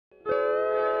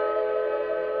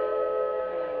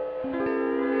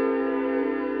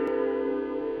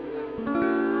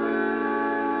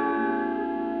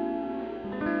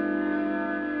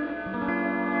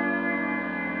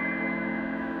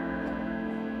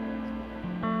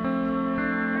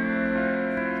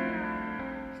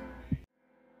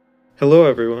Hello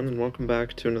everyone and welcome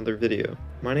back to another video.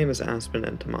 My name is Aspen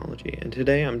Entomology and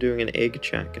today I'm doing an egg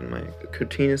check in my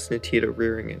Cotinis nitida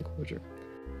rearing enclosure.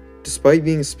 Despite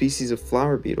being a species of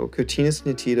flower beetle, Cotinis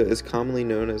nitida is commonly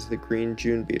known as the green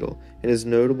June beetle and is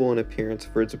notable in appearance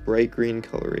for its bright green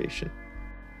coloration.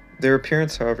 Their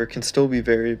appearance, however, can still be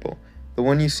variable. The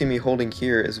one you see me holding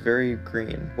here is very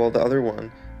green, while the other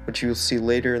one, which you will see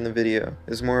later in the video,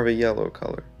 is more of a yellow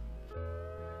color.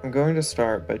 I'm going to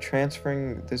start by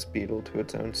transferring this beetle to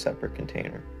its own separate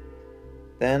container.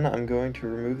 Then I'm going to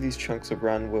remove these chunks of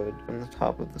round wood from the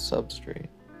top of the substrate.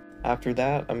 After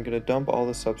that, I'm going to dump all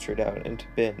the substrate out into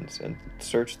bins and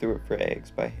search through it for eggs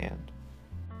by hand.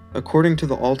 According to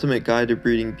the Ultimate Guide to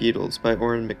Breeding Beetles by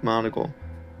Oren McMonigal,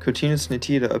 Cotinis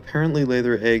nitida apparently lay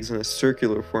their eggs in a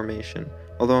circular formation,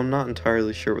 although I'm not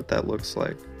entirely sure what that looks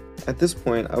like. At this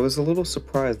point, I was a little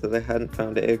surprised that I hadn't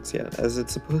found eggs yet, as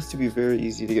it's supposed to be very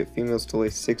easy to get females to lay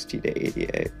 60 to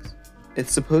 80 eggs.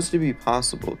 It's supposed to be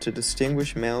possible to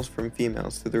distinguish males from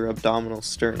females through their abdominal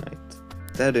sternites.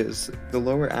 That is, the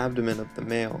lower abdomen of the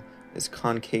male is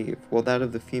concave, while that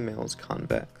of the female is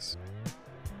convex.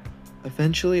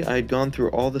 Eventually, I had gone through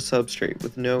all the substrate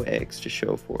with no eggs to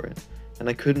show for it, and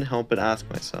I couldn't help but ask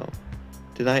myself,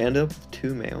 did I end up with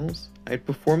two males? I had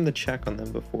performed the check on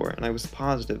them before, and I was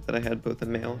positive that I had both a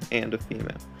male and a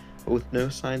female, but with no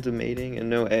signs of mating and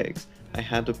no eggs, I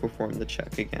had to perform the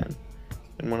check again.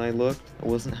 And when I looked, I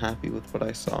wasn't happy with what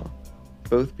I saw.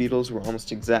 Both beetles were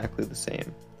almost exactly the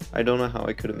same. I don't know how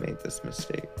I could have made this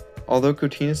mistake. Although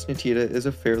Cotinis nitida is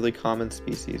a fairly common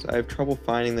species, I have trouble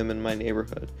finding them in my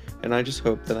neighborhood, and I just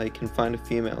hope that I can find a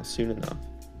female soon enough.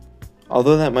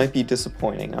 Although that might be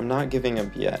disappointing, I'm not giving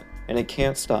up yet, and it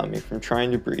can't stop me from trying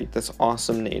to breed this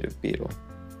awesome native beetle.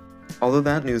 Although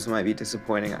that news might be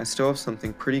disappointing, I still have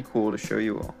something pretty cool to show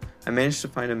you all. I managed to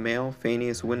find a male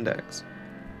Phanaeus vindex,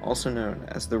 also known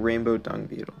as the rainbow dung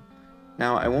beetle.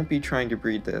 Now, I won't be trying to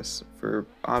breed this for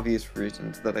obvious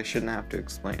reasons that I shouldn't have to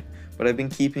explain, but I've been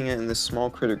keeping it in this small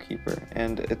critter keeper,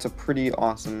 and it's a pretty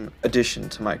awesome addition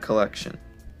to my collection.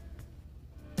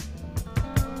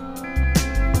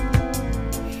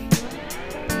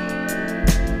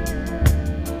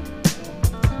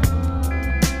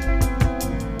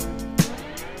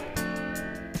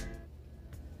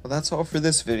 Well, that's all for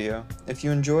this video. If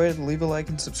you enjoyed, leave a like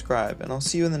and subscribe, and I'll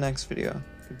see you in the next video.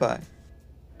 Goodbye.